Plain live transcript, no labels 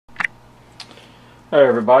Hi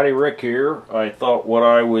everybody, Rick here. I thought what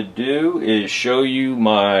I would do is show you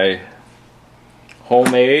my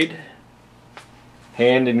homemade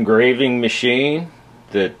hand engraving machine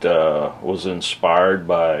that was inspired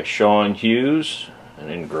by Shaun Hughes, an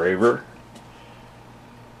engraver.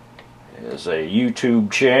 He has a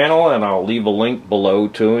YouTube channel and I'll leave a link below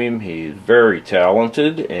to him. He's very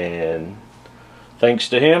talented, and thanks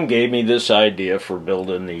to him gave me this idea for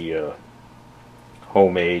building the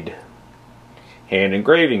homemade hand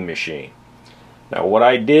engraving machine. Now what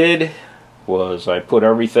I did was I put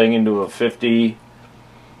everything into a 50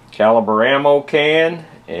 caliber ammo can,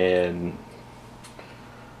 and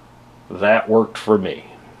that worked for me.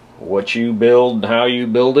 What you build and how you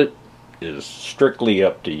build it is strictly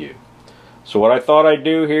up to you. So what I thought I'd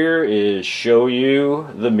do here is show you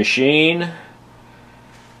the machine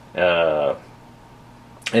and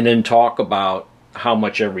then talk about how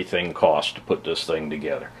much everything costs to put this thing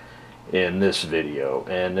together in this video.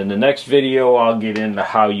 And in the next video I'll get into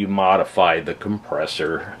how you modify the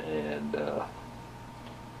compressor and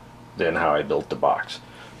then how I built the box.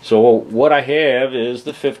 So what I have is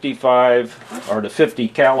the 50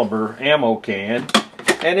 caliber ammo can,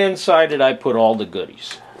 and inside it I put all the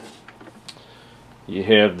goodies. You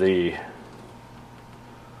have the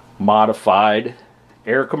modified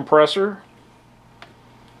air compressor,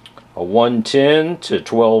 a 110 to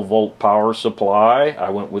 12 volt power supply. I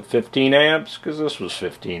went with 15 amps because this was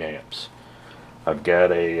 15 amps. I've got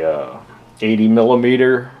a 80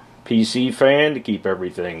 millimeter PC fan to keep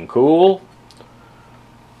everything cool,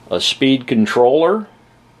 a speed controller,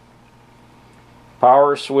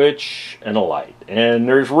 power switch, and a light. And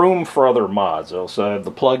there's room for other mods. I also have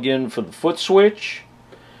the plug-in for the foot switch,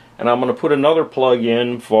 and I'm going to put another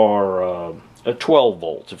plug-in for a 12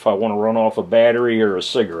 volts. If I want to run off a battery or a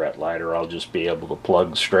cigarette lighter, I'll just be able to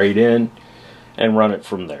plug straight in and run it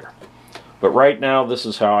from there. But right now this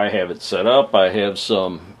is how I have it set up. I have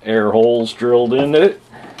some air holes drilled into it,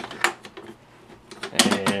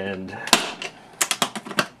 and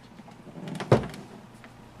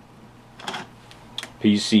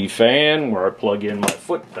PC fan where I plug in my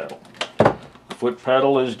foot pedal. Foot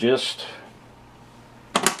pedal is just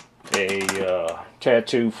a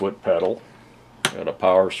tattoo foot pedal. Got a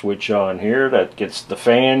power switch on here that gets the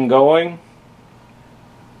fan going.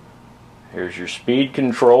 Here's your speed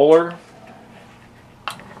controller.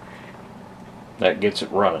 That gets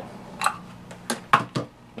it running.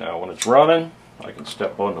 Now when it's running, I can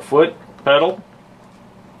step on the foot pedal.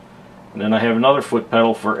 And then I have another foot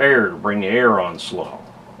pedal for air to bring the air on slow.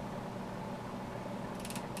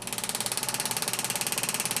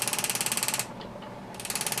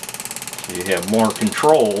 So you have more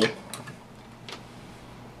control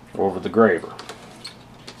over the graver.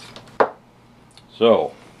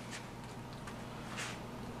 So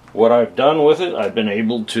what I've done with it, I've been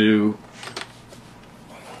able to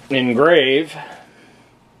engrave.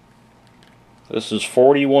 This is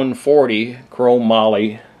 4140 chrome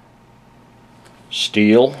moly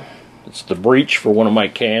steel. It's the breech for one of my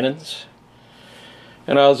cannons,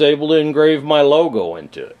 and I was able to engrave my logo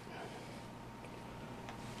into it.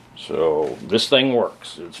 So this thing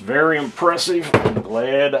works. It's very impressive. I'm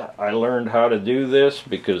glad I learned how to do this,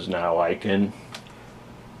 because now I can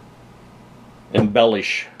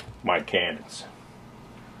embellish my cannons.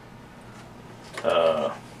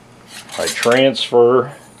 I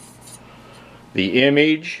transfer the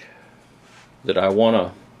image that I want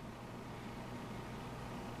to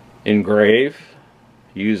engrave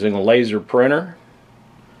using a laser printer.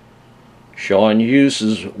 Shaun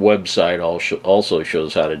Hughes' website also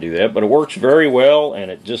shows how to do that, but it works very well, and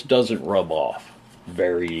it just doesn't rub off.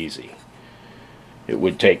 Very easy. It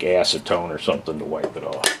would take acetone or something to wipe it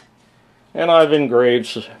off. And I've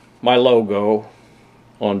engraved my logo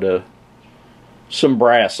onto some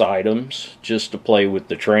brass items just to play with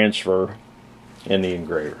the transfer and the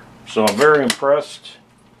engraver. So I'm very impressed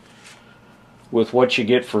with what you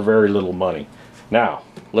get for very little money. Now,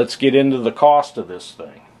 let's get into the cost of this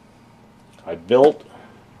thing. I built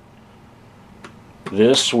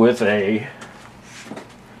this with an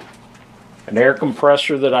air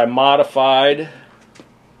compressor that I modified.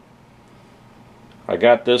 I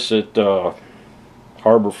got this at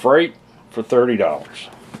Harbor Freight for $30.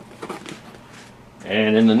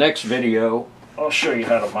 And in the next video, I'll show you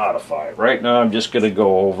how to modify it. Right now I'm just going to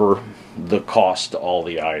go over the cost of all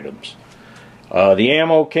the items. The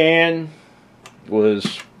ammo can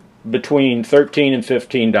was between $13 and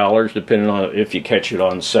 $15, depending on if you catch it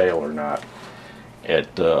on sale or not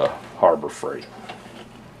at Harbor Freight.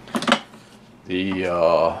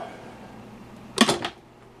 The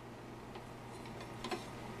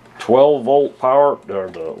 12 volt power, or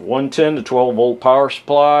the 110 to 12 volt power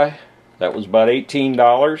supply. That was about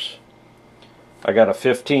 $18. I got a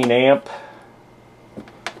 15 amp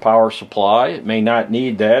power supply. It may not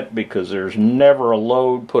need that because there's never a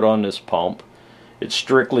load put on this pump. It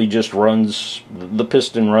strictly just runs, the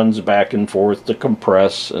piston runs back and forth to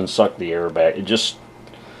compress and suck the air back. It just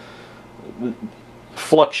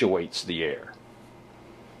fluctuates the air.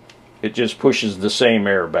 It just pushes the same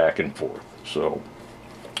air back and forth. So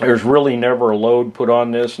there's really never a load put on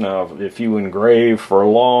this. Now, if you engrave for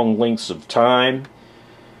long lengths of time,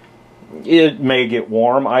 it may get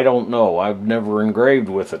warm. I don't know. I've never engraved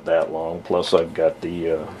with it that long. Plus, I've got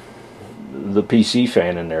the PC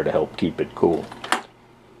fan in there to help keep it cool.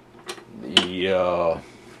 The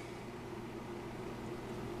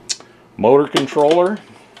motor controller,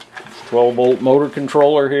 12 volt motor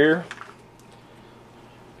controller here.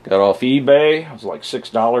 Got off eBay. It was like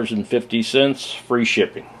 $6.50, free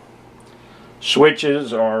shipping.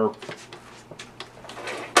 Switches are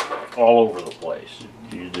all over the place.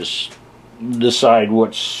 You just decide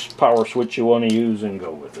which power switch you want to use and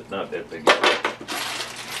go with it. Not that big.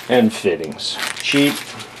 And fittings. Cheap.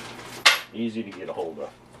 Easy to get a hold of.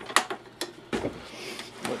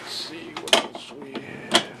 Let's see what else we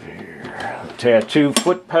have here. The tattoo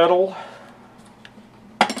foot pedal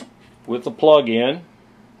with the plug-in.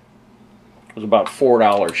 It was about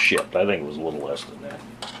 $4 shipped. I think it was a little less than that.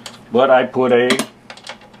 But I put a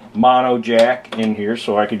mono jack in here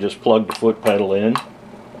so I could just plug the foot pedal in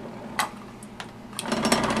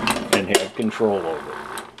and have control over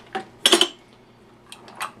it.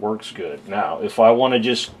 Works good. Now, if I want to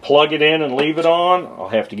just plug it in and leave it on, I'll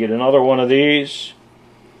have to get another one of these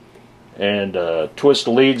and twist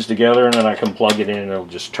the leads together, and then I can plug it in and it'll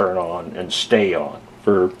just turn on and stay on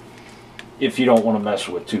for if you don't want to mess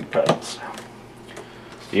with two pedals.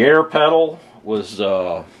 The air pedal was,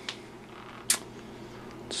 let's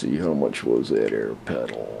see, how much was that air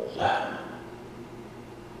pedal?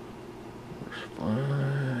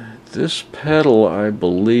 This pedal, I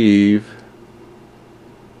believe,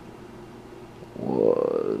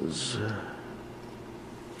 was...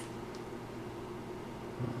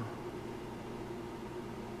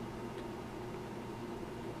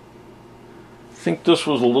 I think this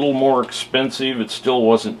was a little more expensive. It still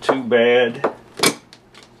wasn't too bad.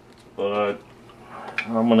 But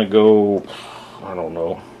I'm going to go, I don't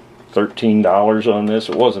know, $13 on this.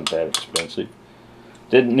 It wasn't that expensive.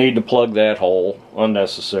 Didn't need to plug that hole.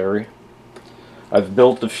 Unnecessary. I've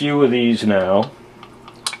built a few of these now.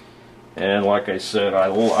 And like I said, I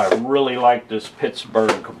really like this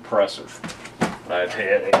Pittsburgh compressor. I've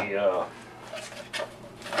had a...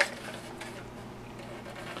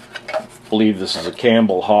 I believe this is a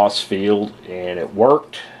Campbell Hausfield, and it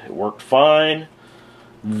worked. It worked fine.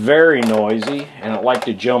 Very noisy, and it liked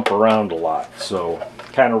to jump around a lot. So,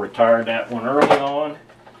 kind of retired that one early on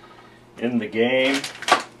in the game.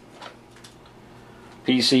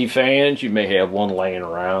 PC fans, you may have one laying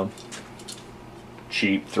around.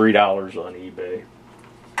 Cheap, $3 on eBay.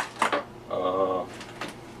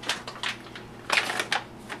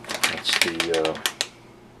 That's the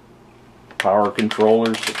power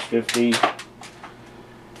controller, $6.50.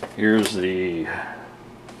 Here's the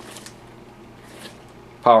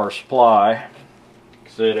power supply.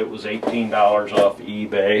 Said it was $18 off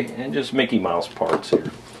eBay, and just Mickey Mouse parts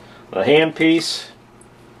here. The handpiece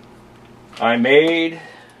I made,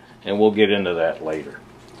 and we'll get into that later.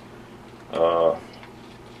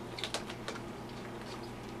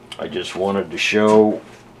 I just wanted to show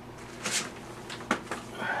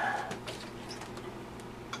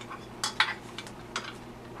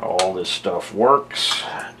how all this stuff works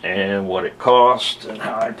and what it costs and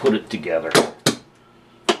how I put it together.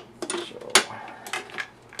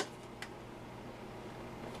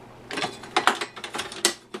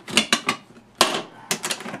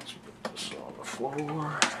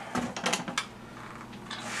 Floor.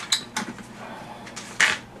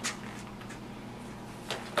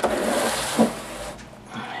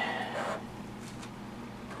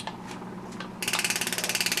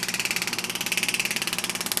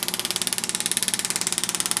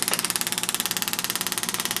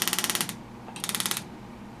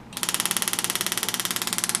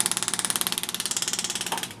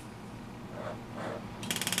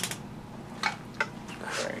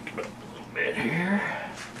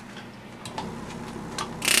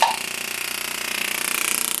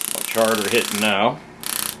 Harder hitting now.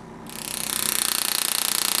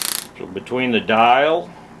 So between the dial,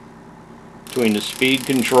 between the speed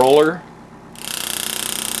controller,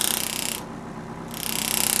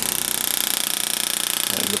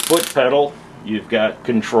 and the foot pedal, you've got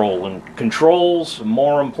control, and control's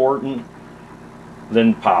more important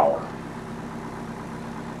than power.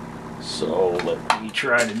 So let me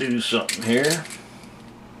try to do something here.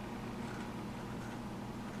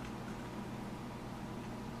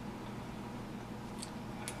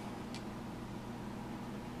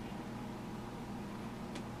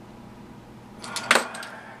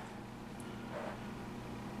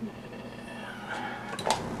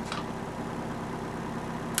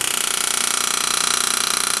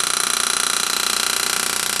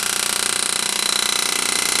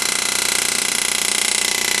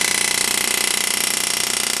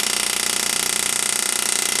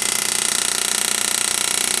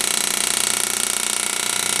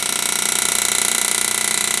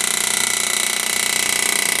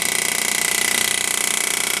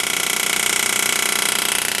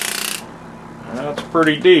 That's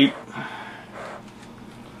pretty deep.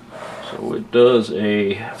 So it does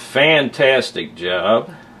a fantastic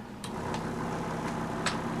job.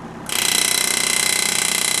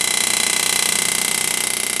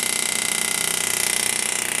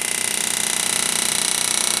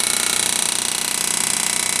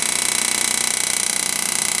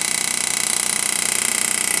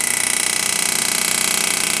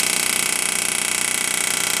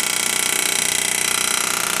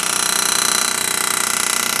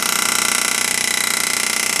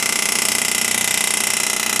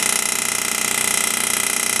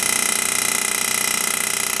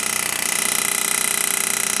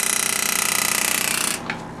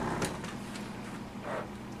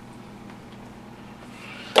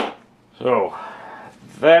 So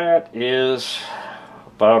that is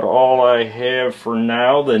about all I have for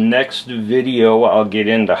now. The next video I'll get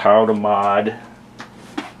into how to mod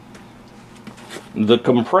the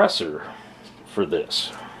compressor for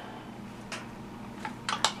this.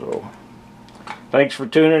 So thanks for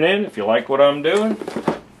tuning in. If you like what I'm doing,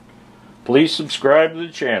 please subscribe to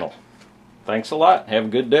the channel. Thanks a lot. Have a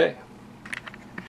good day.